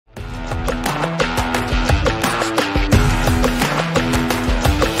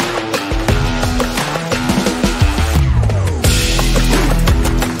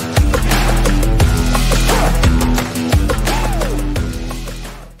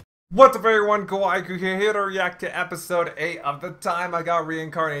What's up everyone, Kawaii here to react to episode 8 of The Time I Got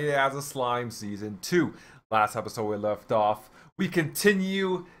Reincarnated as a Slime Season 2. Last episode we left off, we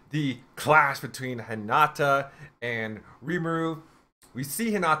continue the clash between Hinata and Rimuru. We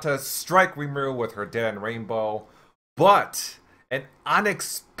see Hinata strike Rimuru with her dead end rainbow, but an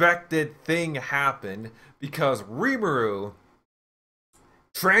unexpected thing happened because Rimuru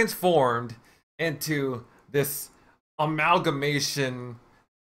transformed into this amalgamation,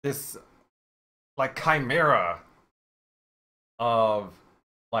 this like chimera of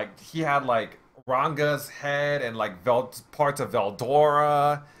like he had like Ranga's head and like parts of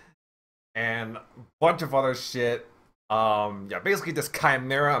Veldora and a bunch of other shit. Yeah, basically this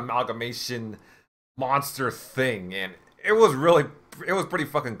chimera amalgamation monster thing, and it was pretty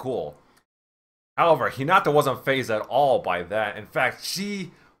fucking cool. However, Hinata wasn't phased at all by that. In fact,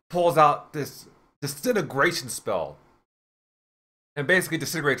 she pulls out this disintegration spell and basically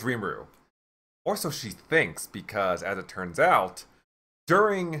disintegrates Rimuru. Or so she thinks, because as it turns out,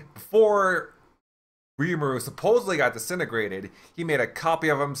 before Rimuru supposedly got disintegrated, he made a copy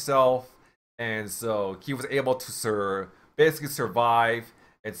of himself, and so he was able to basically survive.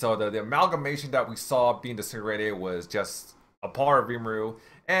 And so the amalgamation that we saw being disintegrated was just a part of Rimuru.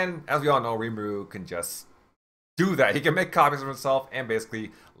 And as we all know, Rimuru can just do that. He can make copies of himself and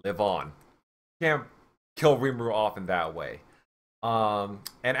basically live on. Can't kill Rimuru off in that way. And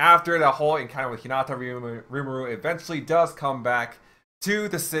after the whole encounter with Hinata, Rimuru eventually does come back to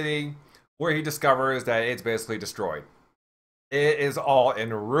the city where he discovers that it's basically destroyed. It is all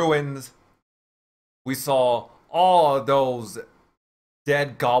in ruins. We saw all of those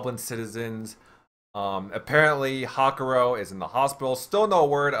dead goblin citizens. Apparently Hakuro is in the hospital. Still no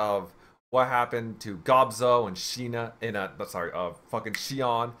word of what happened to Gobzo and Sheena fucking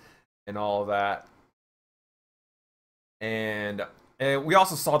Shion and all of that. And we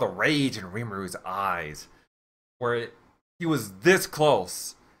also saw the rage in Rimuru's eyes, where he was this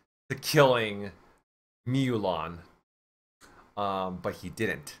close to killing Mulan, but he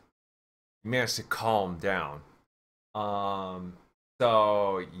didn't. He managed to calm down.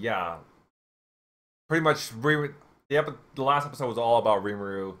 So yeah, pretty much the last episode was all about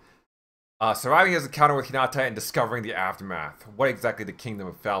Rimuru surviving his encounter with Hinata and discovering the aftermath. What exactly the Kingdom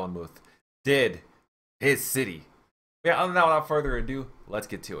of Falamuth did his city. Yeah, other than that, without further ado, let's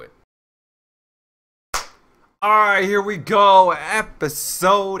get to it. Alright, here we go.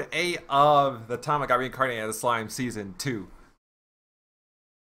 Episode 8 of The Time I Got Reincarnated as a Slime Season 2.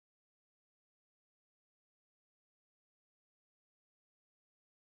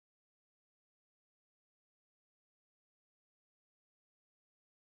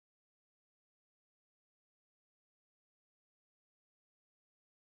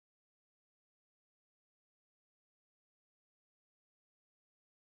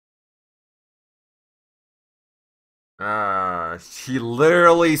 She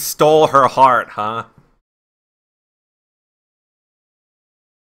literally stole her heart, huh?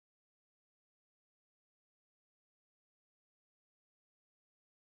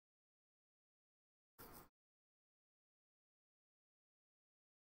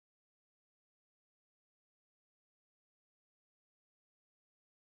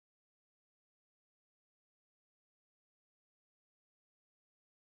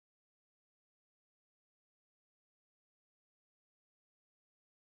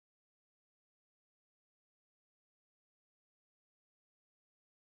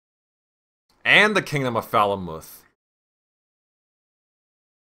 And the Kingdom of Falamuth.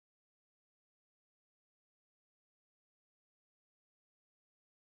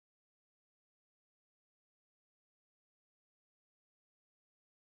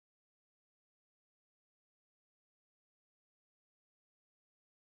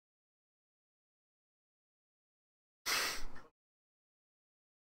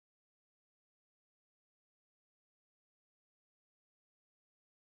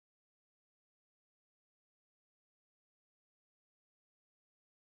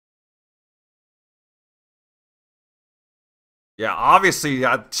 Yeah, obviously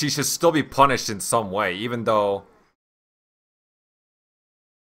she should still be punished in some way, even though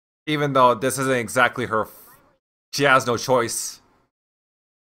this isn't exactly her. She has no choice.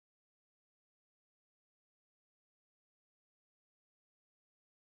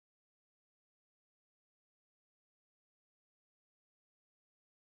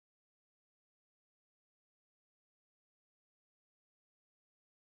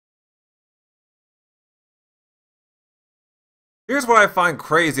 Here's what I find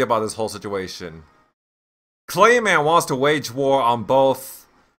crazy about this whole situation. Clayman wants to wage war on both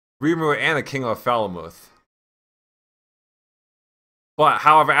Rimuru and the King of Falamuth. But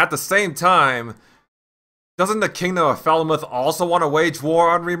however, at the same time, doesn't the Kingdom of Falmuth also want to wage war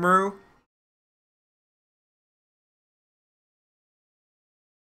on Rimuru?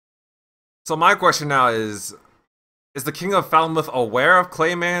 So my question now is the King of Falmouth aware of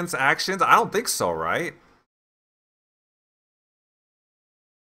Clayman's actions? I don't think so, right?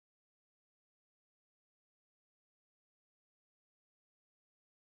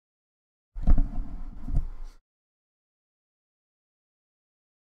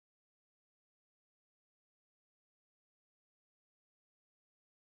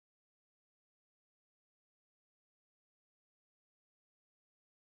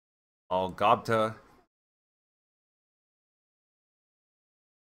 Oh, Gobta.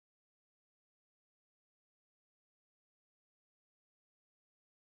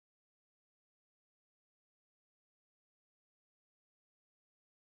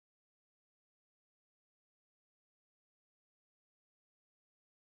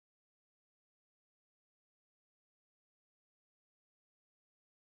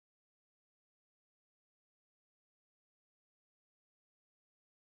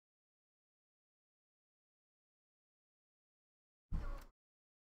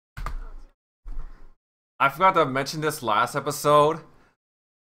 I forgot to mention this last episode,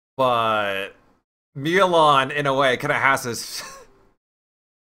 but Milan, in a way, kind of has this.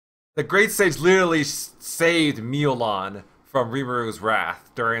 The Great Sage literally saved Milan from Rimuru's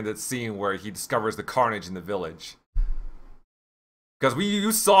wrath during the scene where he discovers the carnage in the village. Because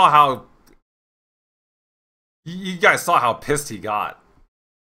you saw how. You guys saw how pissed he got.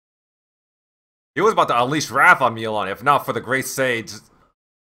 He was about to unleash wrath on Milan, if not for the Great Sage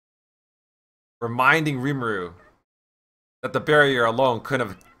reminding Rimuru that the barrier alone couldn't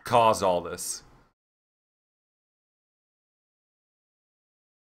have caused all this.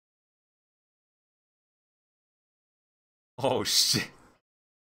 Oh shit.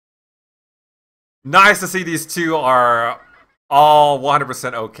 Nice to see these two are all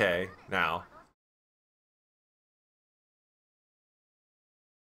 100% okay now.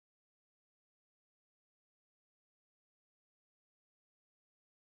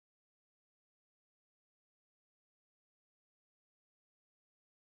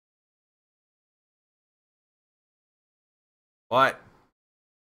 What?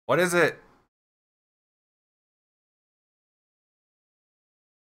 What is it?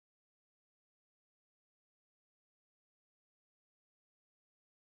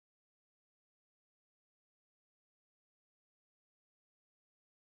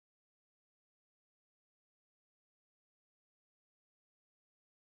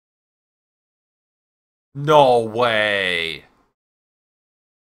 No way.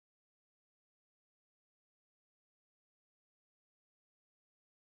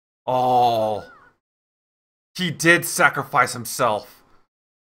 Oh. He did sacrifice himself.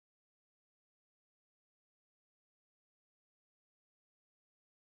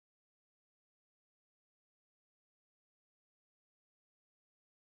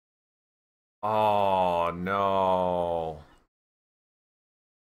 Oh no.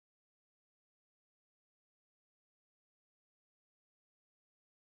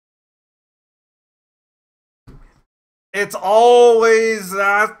 It's always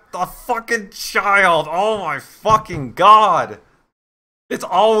that a fucking child. Oh my fucking god. It's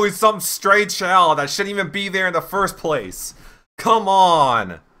always some stray child that shouldn't even be there in the first place. Come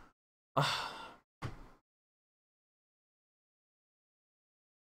on.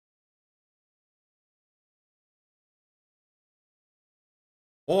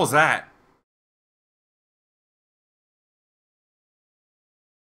 What was that?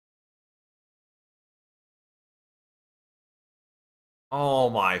 Oh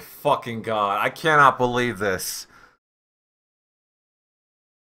my fucking god. I cannot believe this.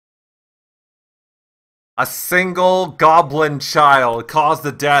 A single goblin child caused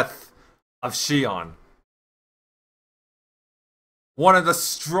the death of Shion. One of the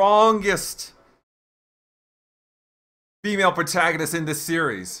strongest female protagonists in this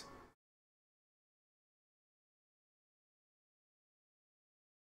series.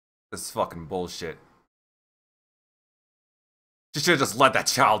 This is fucking bullshit. She should have just let that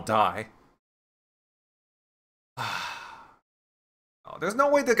child die. Oh, there's no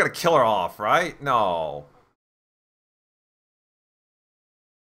way they're gonna kill her off, right? No.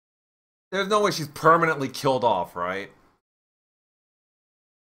 There's no way she's permanently killed off, right?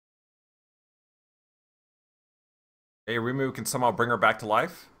 Hey, Rimu can somehow bring her back to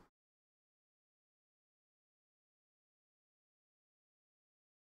life?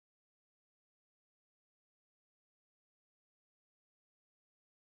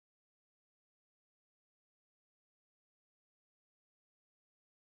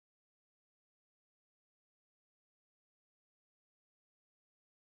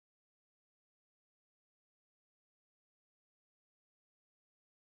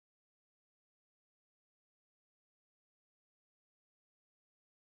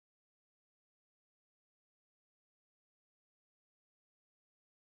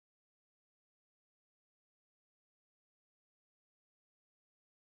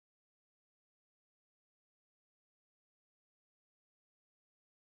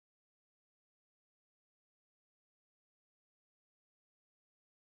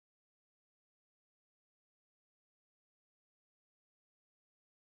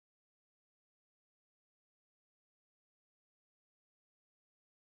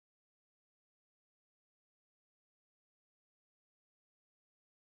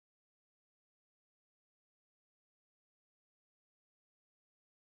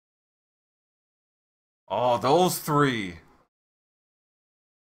 Oh, those three.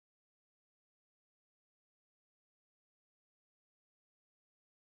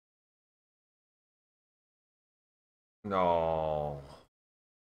 No.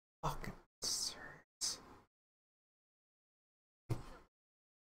 Fucking serious.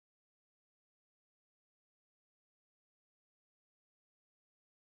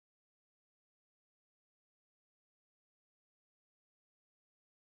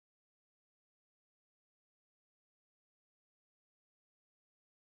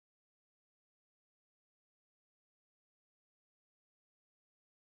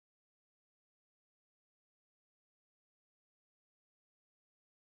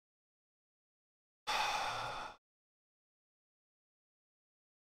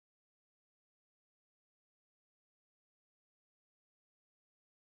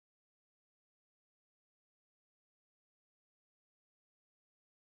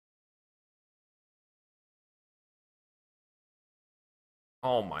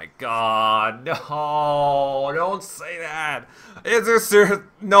 Oh my god, no, don't say that. Is there serious?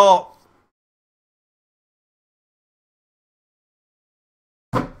 No.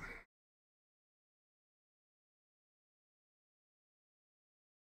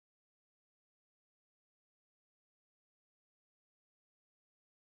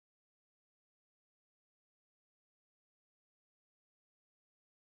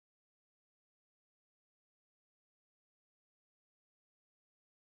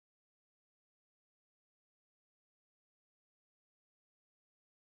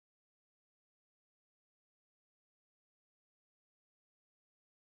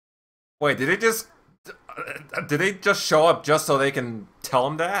 Wait, did they just show up just so they can tell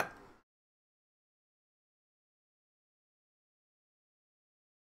him that?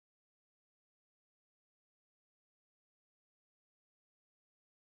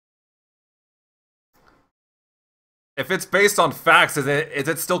 If it's based on facts, is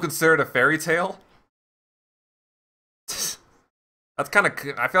it still considered a fairy tale? That's kind of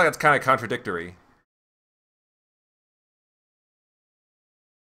I feel like that's kind of contradictory.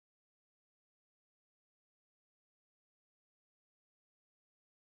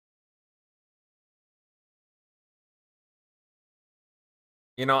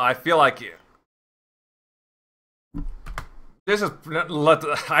 You know, I feel like this is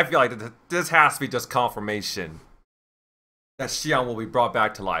I feel like this has to be just confirmation that Xian will be brought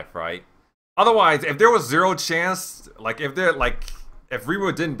back to life, right? Otherwise, if there was zero chance, if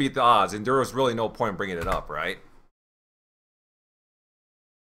Reaver didn't beat the odds, and there was really no point in bringing it up, right?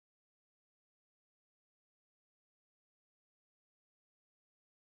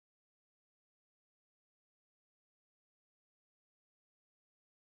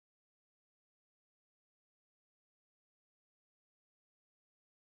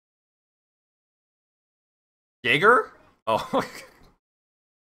 Jaeger? Oh,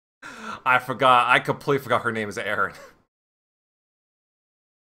 I forgot. I completely forgot her name is Aaron.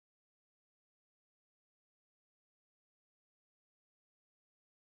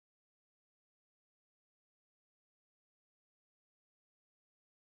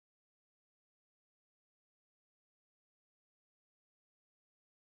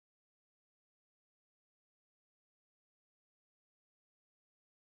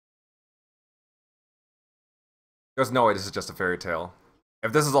 There's no way this is just a fairy tale.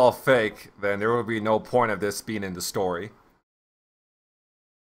 If this is all fake, then there would be no point of this being in the story.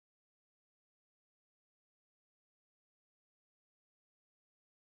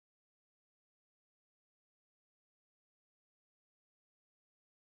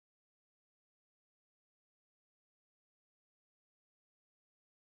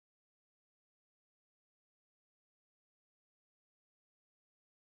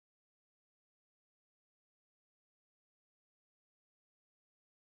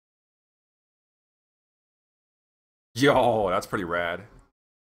 Yo, that's pretty rad.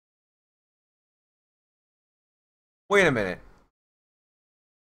 Wait a minute.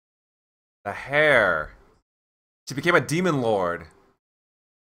 The hair. She became a demon lord.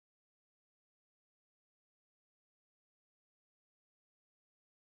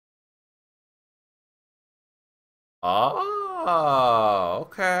 Oh,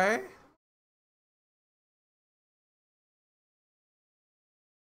 okay.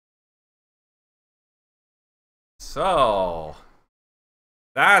 So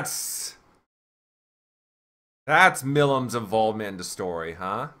that's that's Millam's involvement in the story,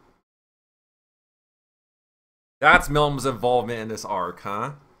 huh? That's Millam's involvement in this arc,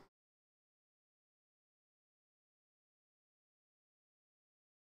 huh?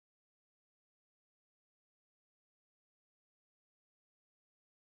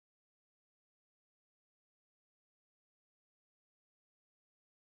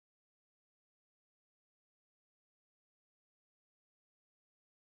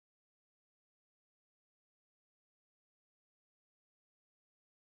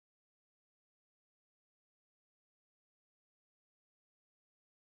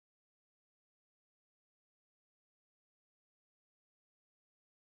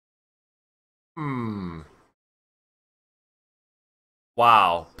 Hmm.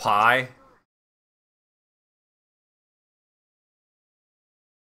 Wow. Pie?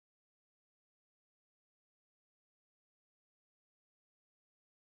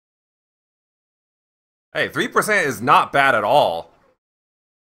 Hey, 3% is not bad at all.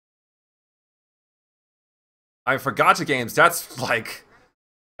 I mean, for gacha games, that's like...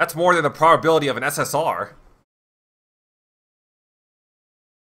 That's more than the probability of an SSR.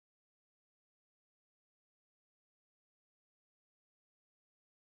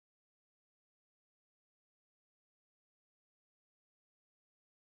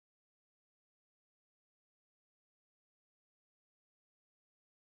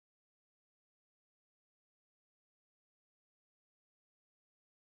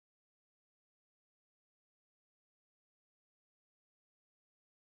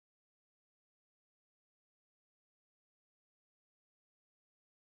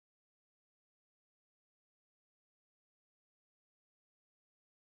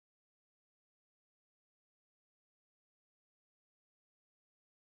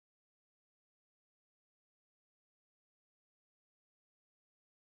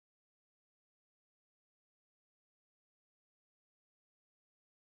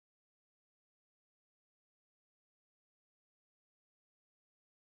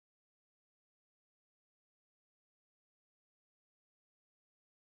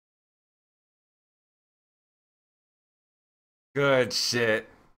 Good shit.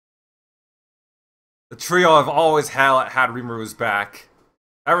 The trio have always had Rimuru's back.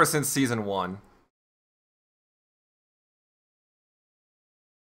 Ever since season 1.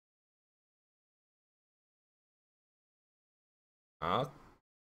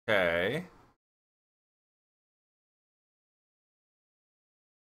 Okay.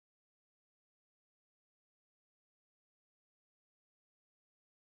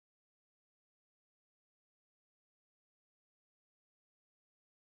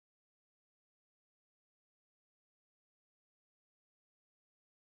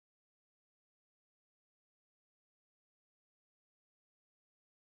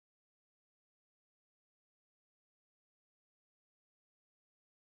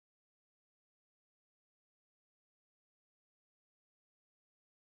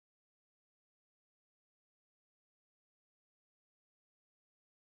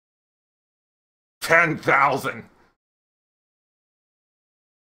 $10,000.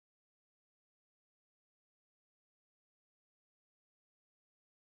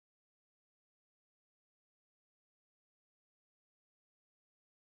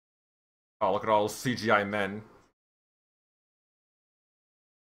 Oh, look at all those CGI men.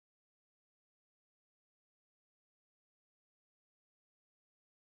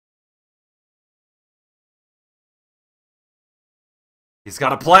 He's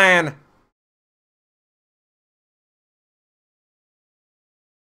got a plan.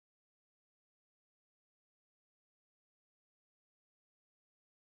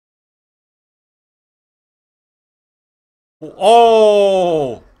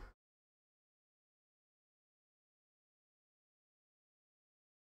 Oh!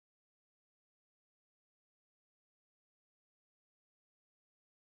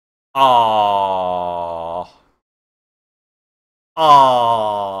 Aww.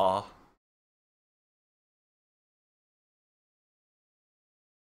 Aww.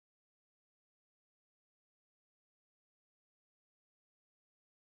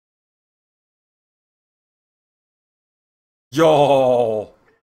 Yo!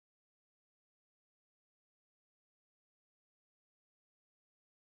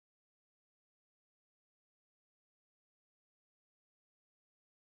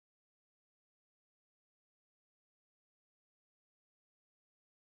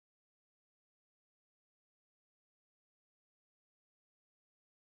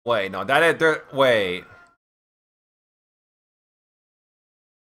 Wait, no, that is there. Wait.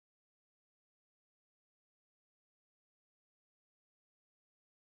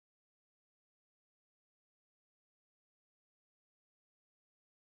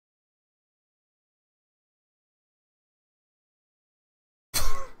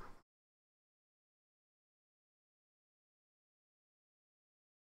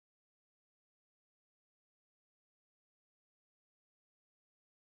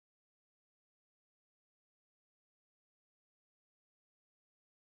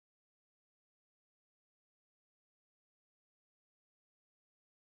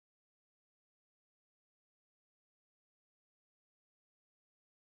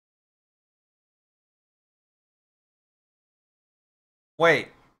 Wait.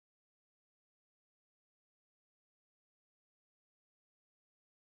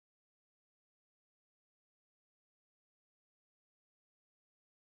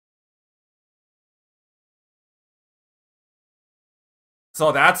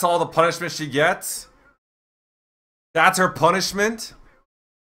 So that's all the punishment she gets? That's her punishment?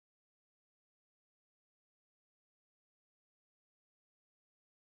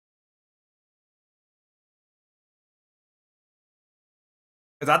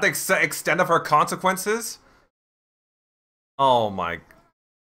 Is that the extent of her consequences? Oh my.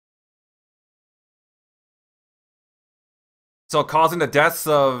 So causing the deaths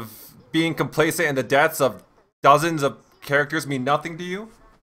of being complacent and the deaths of dozens of characters mean nothing to you?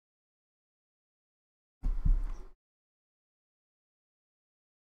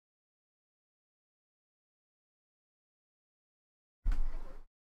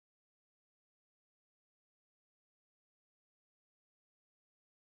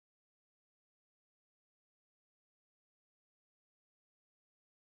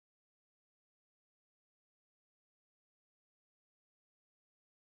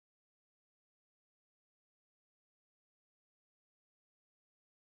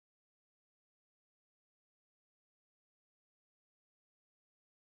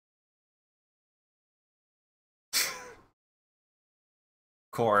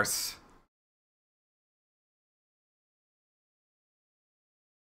 Of course.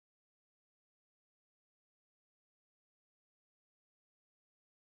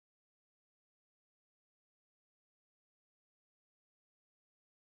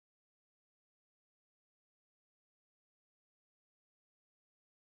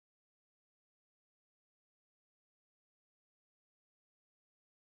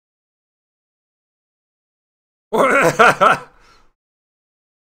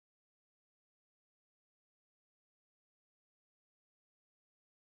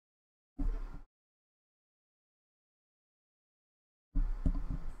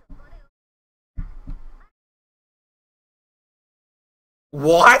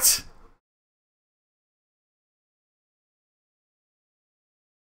 What?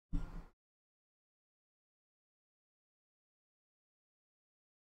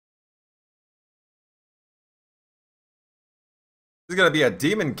 He's gonna be a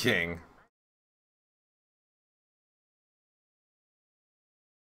demon king.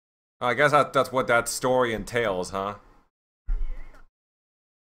 I guess that's what that story entails, huh?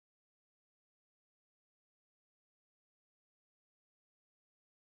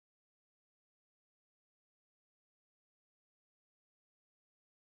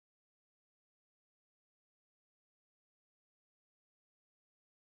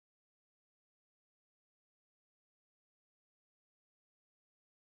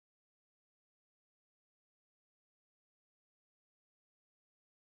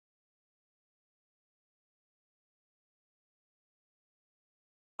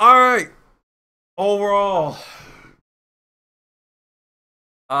 Alright. Overall.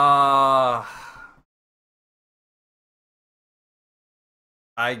 Uh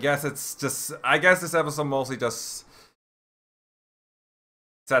I guess it's just I guess this episode mostly just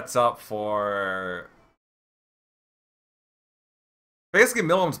sets up for basically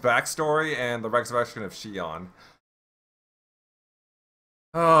Millam's backstory and the resurrection of Shion.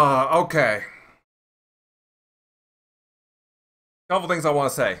 Okay. Couple things I want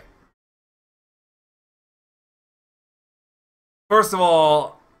to say. First of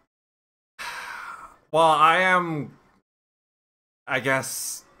all, while I am, I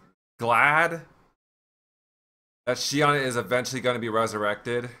guess, glad that Shion is eventually going to be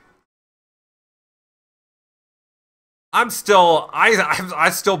resurrected, I still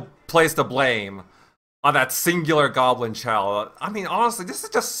place the blame on that singular goblin child. I mean, honestly, this is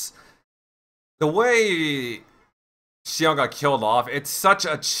just the way Shion got killed off. It's such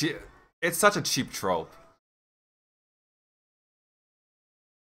a cheap trope.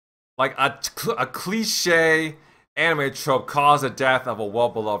 Like a cliche anime trope caused the death of a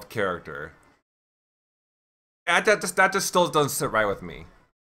well-beloved character. That just still doesn't sit right with me.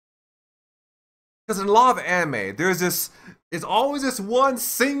 Because in a lot of anime, there's always this one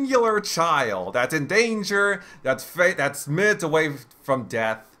singular child that's in danger, that's minutes away from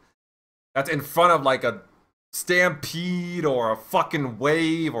death, that's in front of like a stampede or a fucking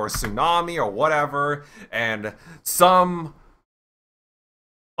wave or a tsunami or whatever, and some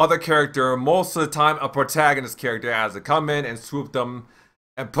other character, most of the time a protagonist character, has to come in and swoop them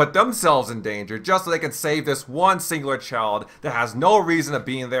and put themselves in danger just so they can save this one singular child that has no reason of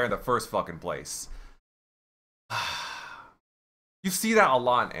being there in the first fucking place. You see that a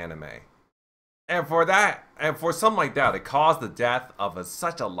lot in anime. And for something like that, it caused the death of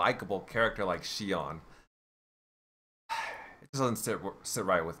such a likable character like Shion. It just doesn't sit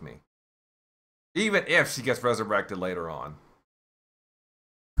right with me. Even if she gets resurrected later on.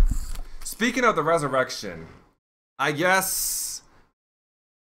 Speaking of the resurrection, I guess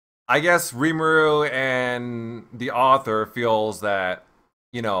I guess Rimuru and the author feels that,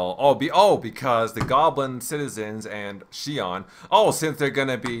 you know, because the goblin citizens and Shion, since they're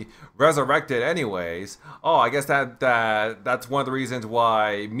gonna be resurrected anyways, I guess that's one of the reasons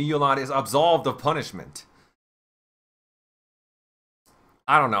why Milan is absolved of punishment.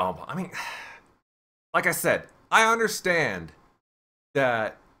 I don't know. I mean, like I said, I understand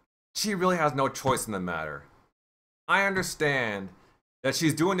that she really has no choice in the matter. I understand that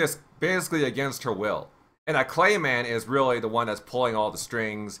she's doing this basically against her will. And that Clayman is really the one that's pulling all the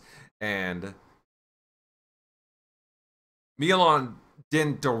strings, and Milan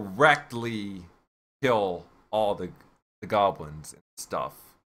didn't directly kill all the goblins and stuff.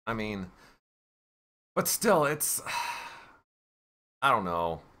 I mean, but still, it's I don't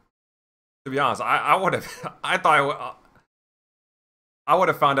know. To be honest, I would have I thought I would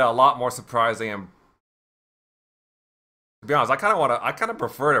have found it a lot more surprising, and to be honest, I kind of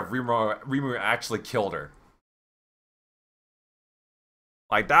prefer if Rimuru actually killed her.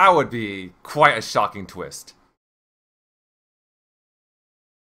 Like, that would be quite a shocking twist.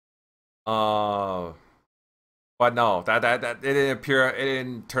 But no, that it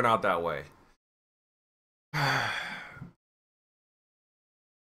didn't turn out that way.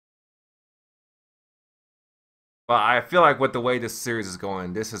 But I feel like with the way this series is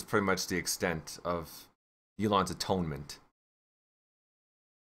going, this is pretty much the extent of Yulan's atonement.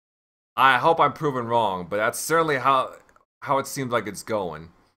 I hope I'm proven wrong, but that's certainly how it seems like it's going.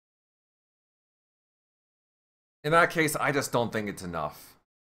 In that case, I just don't think it's enough.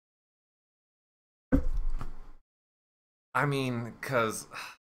 I mean,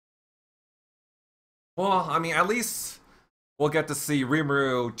 well, I mean, at least we'll get to see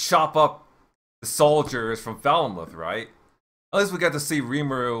Rimuru chop up the soldiers from Falmouth, right? At least we get to see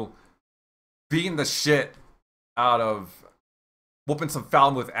Rimuru beating the shit out of, whooping some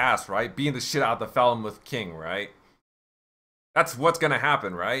Falmouth ass, right? Beating the shit out of the Falmouth king, right? That's what's gonna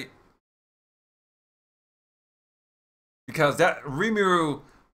happen, right? Because that Rimuru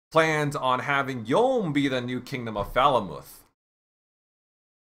plans on having Yom be the new kingdom of Falmouth.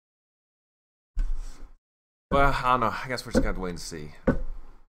 But I don't know. I guess we're just gonna have to wait and see.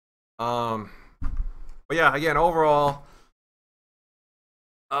 But yeah, again, overall,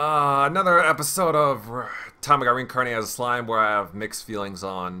 another episode of Time I Got Reincarnated as a Slime where I have mixed feelings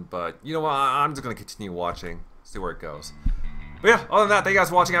on. But you know what? I'm just gonna continue watching, see where it goes. But yeah, other than that, thank you guys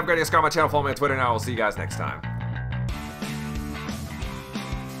for watching. Have a great day. Subscribe to my channel, follow me on Twitter, and I will see you guys next time.